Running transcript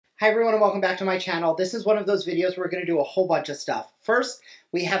Hi everyone and welcome back to my channel. This is one of those videos where we're going to do a whole bunch of stuff. First,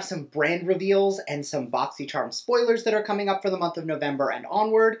 we have some brand reveals and some Boxycharm spoilers that are coming up for the month of November and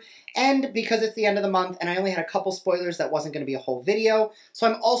onward. And because it's the end of the month and I only had a couple spoilers, that wasn't going to be a whole video. So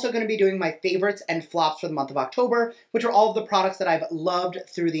I'm also going to be doing my favorites and flops for the month of October, which are all of the products that I've loved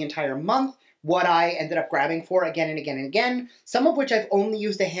through the entire month, what I ended up grabbing for again and again and again, some of which I've only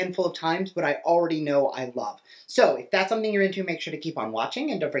used a handful of times, but I already know I love. So if that's something you're into, make sure to keep on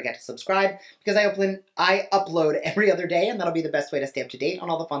watching and don't forget to subscribe because I upload every other day and that'll be the best way to stay up to date on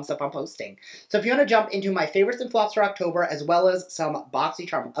all the fun stuff I'm posting. So if you want to jump into my favorites and flops for October, as well as some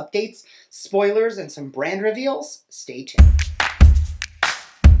Boxycharm updates, spoilers, and some brand reveals, stay tuned.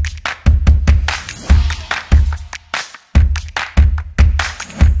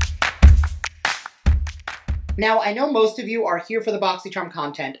 Now, I know most of you are here for the Boxycharm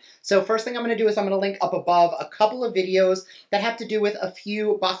content, so first thing I'm going to do is I'm going to link up above a couple of videos that have to do with a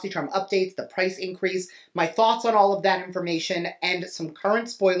few Boxycharm updates, the price increase, my thoughts on all of that information, and some current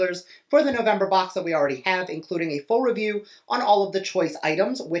spoilers for the November box that we already have, including a full review on all of the choice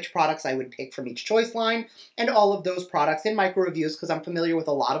items, which products I would pick from each choice line, and all of those products in micro reviews because I'm familiar with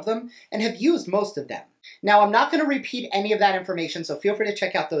a lot of them and have used most of them. Now, I'm not going to repeat any of that information, so feel free to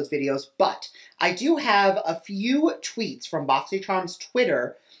check out those videos, but I do have a few tweets from Boxycharm's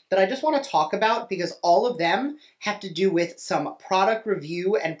Twitter that I just want to talk about because all of them have to do with some product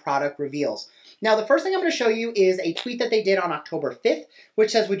review and product reveals. Now, the first thing I'm going to show you is a tweet that they did on October 5th,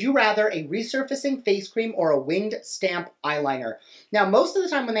 which says, would you rather a resurfacing face cream or a winged stamp eyeliner? Now, most of the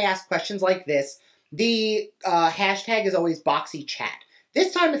time when they ask questions like this, the hashtag is always Boxychat.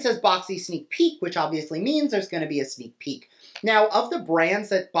 This time it says Boxy Sneak Peek, which obviously means there's going to be a sneak peek. Now, of the brands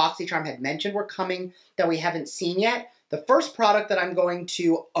that Boxycharm had mentioned were coming that we haven't seen yet, the first product that I'm going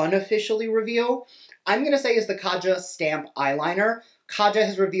to unofficially reveal, I'm going to say is the Kaja Stamp Eyeliner. Kaja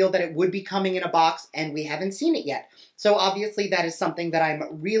has revealed that it would be coming in a box, and we haven't seen it yet. So obviously that is something that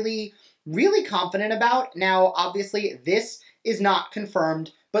I'm really, really confident about. Now, obviously this is not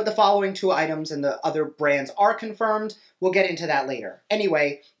confirmed, but the following two items and the other brands are confirmed. We'll get into that later.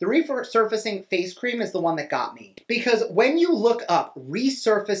 Anyway, the resurfacing face cream is the one that got me. Because when you look up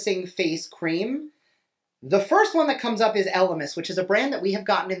resurfacing face cream, the first one that comes up is Elemis, which is a brand that we have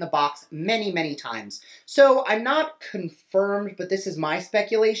gotten in the box many, many times. So I'm not confirmed, but this is my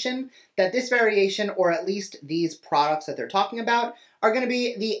speculation, that this variation, or at least these products that they're talking about, are going to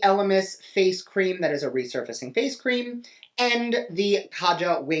be the Elemis face cream that is a resurfacing face cream, and the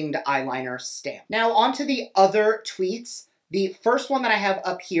Kaja winged eyeliner stamp. Now onto the other tweets. The first one that I have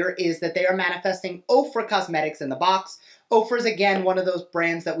up here is that they are manifesting Ofra Cosmetics in the box. Ofra is again one of those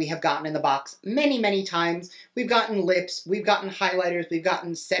brands that we have gotten in the box many, many times. We've gotten lips, we've gotten highlighters, we've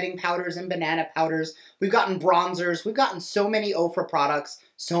gotten setting powders and banana powders, we've gotten bronzers, we've gotten so many Ofra products,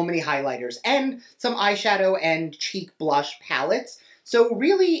 so many highlighters, and some eyeshadow and cheek blush palettes. So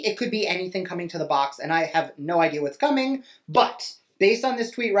really, it could be anything coming to the box, and I have no idea what's coming, but based on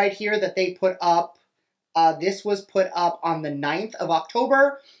this tweet right here that they put up, this was put up on the 9th of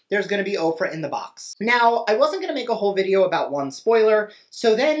October, there's going to be Ofra in the box. Now, I wasn't going to make a whole video about one spoiler,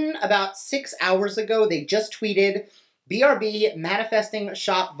 so then about 6 hours ago, they just tweeted, BRB manifesting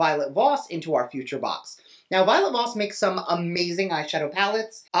shop Violet Voss into our future box. Now, Violet Voss makes some amazing eyeshadow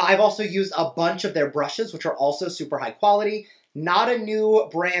palettes. I've also used a bunch of their brushes, which are also super high quality. Not a new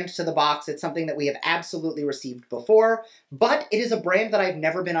brand to the box. It's something that we have absolutely received before, but it is a brand that I've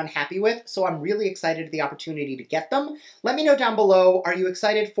never been unhappy with, so I'm really excited for the opportunity to get them. Let me know down below, are you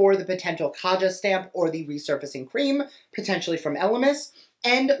excited for the potential Kaja stamp or the resurfacing cream, potentially from Elemis?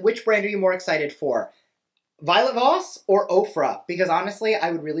 And which brand are you more excited for? Violet Voss or Ofra? Because honestly,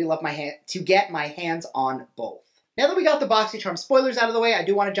 I would really love to get my hands on both. Now that we got the Boxycharm spoilers out of the way, I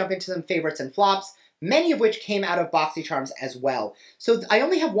do want to jump into some favorites and flops, many of which came out of Boxycharms as well. So I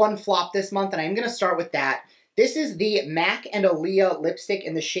only have one flop this month, and I'm going to start with that. This is the MAC and Aaliyah lipstick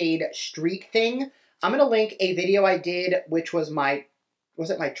in the shade Street Thing. I'm going to link a video I did, which was my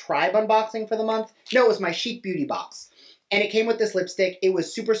Tribe unboxing for the month? No, it was my Chic Beauty box. And it came with this lipstick. It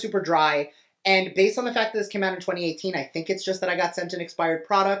was super, super dry. And based on the fact that this came out in 2018, I think it's just that I got sent an expired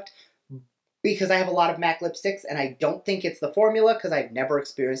product because I have a lot of MAC lipsticks, and I don't think it's the formula because I've never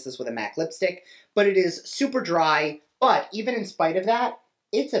experienced this with a MAC lipstick, but it is super dry. But even in spite of that,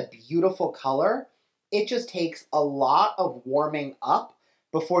 it's a beautiful color. It just takes a lot of warming up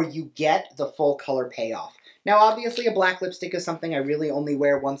before you get the full color payoff. Now, obviously, a black lipstick is something I really only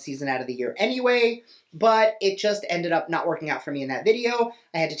wear one season out of the year anyway, but it just ended up not working out for me in that video.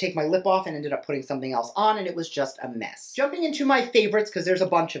 I had to take my lip off and ended up putting something else on, and it was just a mess. Jumping into my favorites, because there's a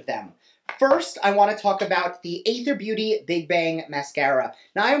bunch of them. First, I want to talk about the Aether Beauty Big Bang Mascara.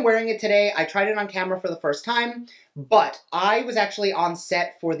 Now, I am wearing it today. I tried it on camera for the first time, but I was actually on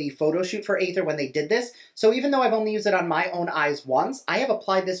set for the photo shoot for Aether when they did this. So even though I've only used it on my own eyes once, I have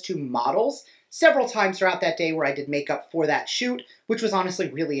applied this to models several times throughout that day where I did makeup for that shoot, which was honestly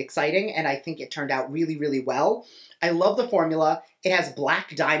really exciting, and I think it turned out really, really well. I love the formula. It has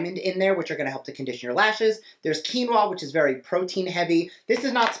black diamond in there, which are going to help to condition your lashes. There's quinoa, which is very protein heavy. This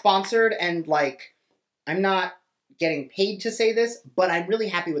is not sponsored, and like, I'm not getting paid to say this, but I'm really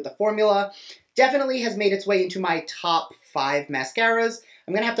happy with the formula. Definitely has made its way into my top 5 mascaras.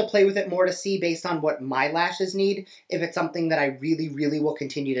 I'm going to have to play with it more to see based on what my lashes need, if it's something that I really, really will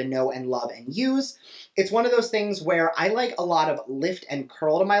continue to know and love and use. It's one of those things where I like a lot of lift and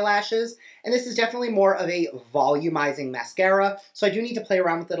curl to my lashes, and this is definitely more of a volumizing mascara, so I do need to play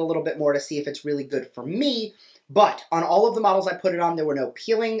around with it a little bit more to see if it's really good for me. But on all of the models I put it on, there were no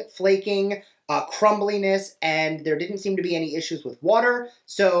peeling, flaking, crumbliness, and there didn't seem to be any issues with water.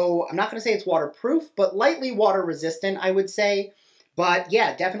 So I'm not going to say it's waterproof, but lightly water resistant, I would say. But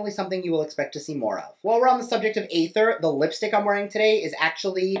yeah, definitely something you will expect to see more of. While we're on the subject of Aether, the lipstick I'm wearing today is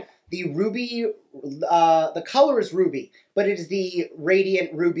actually the Ruby, the color is Ruby, but it is the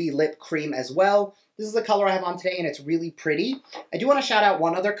Radiant Ruby Lip Cream as well. This is the color I have on today, and it's really pretty. I do want to shout out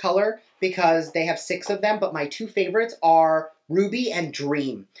one other color because they have 6 of them, but my 2 favorites are Ruby and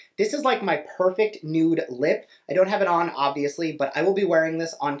Dream. This is like my perfect nude lip. I don't have it on, obviously, but I will be wearing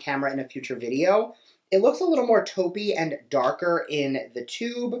this on camera in a future video. It looks a little more taupey and darker in the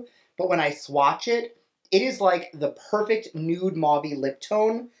tube, but when I swatch it, it is like the perfect nude mauve-y lip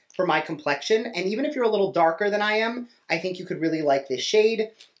tone for my complexion. And even if you're a little darker than I am, I think you could really like this shade.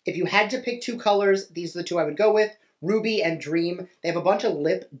 If you had to pick 2 colors, these are the 2 I would go with. Ruby and Dream. They have a bunch of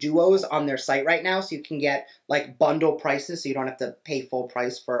lip duos on their site right now, so you can get like bundle prices, so you don't have to pay full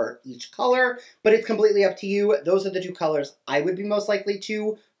price for each color, but it's completely up to you. Those are the 2 colors I would be most likely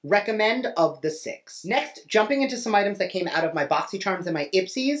to recommend of the 6. Next, jumping into some items that came out of my Boxycharms and my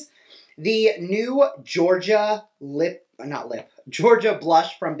Ipsies, the new Georgia Georgia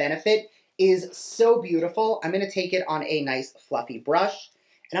blush from Benefit is so beautiful. I'm going to take it on a nice fluffy brush,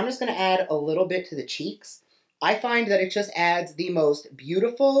 and I'm just going to add a little bit to the cheeks. I find that it just adds the most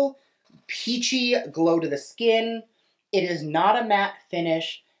beautiful, peachy glow to the skin. It is not a matte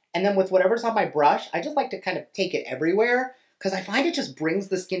finish. And then with whatever's on my brush, I just like to kind of take it everywhere because I find it just brings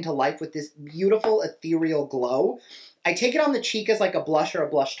the skin to life with this beautiful ethereal glow. I take it on the cheek as like a blush or a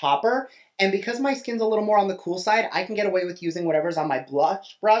blush topper. And because my skin's a little more on the cool side, I can get away with using whatever's on my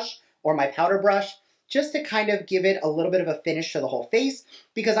blush brush or my powder brush, just to kind of give it a little bit of a finish to the whole face,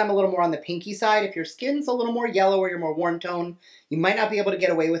 because I'm a little more on the pinky side. If your skin's a little more yellow or you're more warm tone, you might not be able to get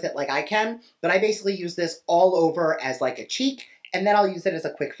away with it like I can, but I basically use this all over as like a cheek, and then I'll use it as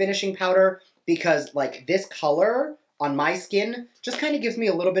a quick finishing powder, because like this color on my skin just kind of gives me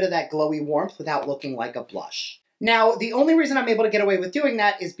a little bit of that glowy warmth without looking like a blush. Now, the only reason I'm able to get away with doing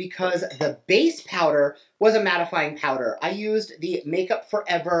that is because the base powder was a mattifying powder. I used the Makeup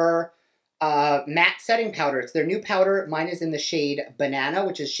Forever matte setting powder. It's their new powder. Mine is in the shade Banana,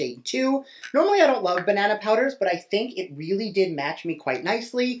 which is shade 2. Normally I don't love banana powders, but I think it really did match me quite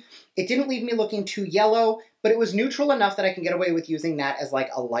nicely. It didn't leave me looking too yellow, but it was neutral enough that I can get away with using that as like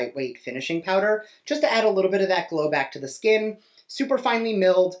a lightweight finishing powder, just to add a little bit of that glow back to the skin. Super finely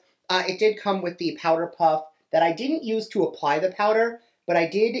milled. It did come with the powder puff that I didn't use to apply the powder, but I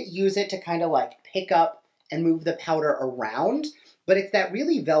did use it to kind of like pick up and move the powder around. But it's that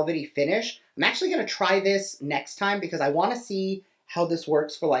really velvety finish. I'm actually going to try this next time because I want to see how this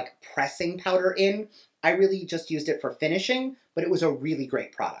works for like pressing powder in. I really just used it for finishing, but it was a really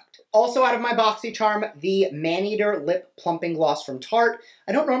great product. Also out of my Boxycharm, the Maneater Lip Plumping Gloss from Tarte.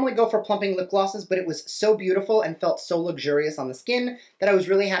 I don't normally go for plumping lip glosses, but it was so beautiful and felt so luxurious on the skin that I was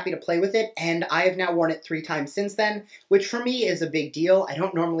really happy to play with it, and I have now worn it 3 times since then, which for me is a big deal. I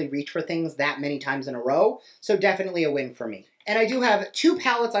don't normally reach for things that many times in a row, so definitely a win for me. And I do have 2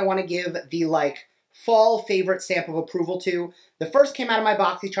 palettes I want to give the like fall favorite stamp of approval to. The first came out of my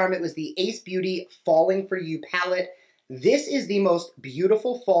Boxycharm. It was the Ace Beauty Falling For You palette. This is the most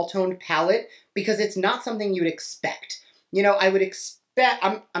beautiful fall toned palette because it's not something you'd expect. You know, I would expect,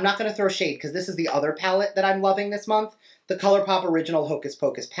 I'm not going to throw shade because this is the other palette that I'm loving this month, the ColourPop Original Hocus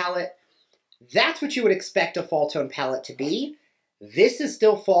Pocus palette. That's what you would expect a fall tone palette to be. This is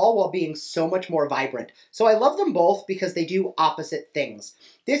still fall while being so much more vibrant. So I love them both because they do opposite things.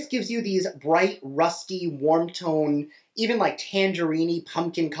 This gives you these bright, rusty, warm tone, even like tangerine-y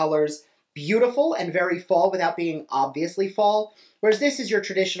pumpkin colors. Beautiful and very fall without being obviously fall. Whereas this is your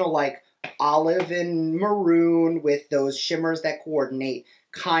traditional like olive and maroon with those shimmers that coordinate.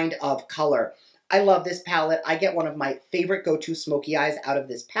 kind of color. I love this palette. I get one of my favorite go-to smoky eyes out of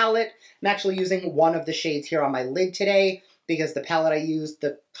this palette. I'm actually using one of the shades here on my lid today because the palette I used,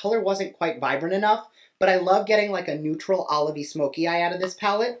 the color wasn't quite vibrant enough, but I love getting like a neutral olivey smoky eye out of this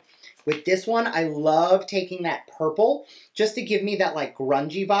palette. With this one, I love taking that purple just to give me that like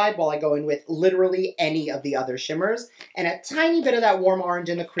grungy vibe while I go in with literally any of the other shimmers, and a tiny bit of that warm orange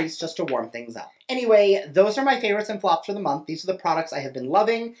in the crease just to warm things up. Anyway, those are my favorites and flops for the month. These are the products I have been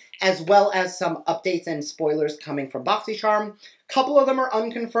loving, as well as some updates and spoilers coming from Boxycharm. A couple of them are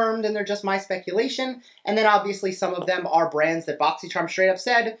unconfirmed and they're just my speculation, and then obviously some of them are brands that Boxycharm straight up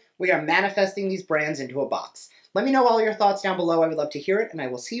said, we are manifesting these brands into a box. Let me know all your thoughts down below. I would love to hear it, and I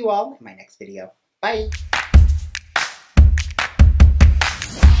will see you all in my next video. Bye!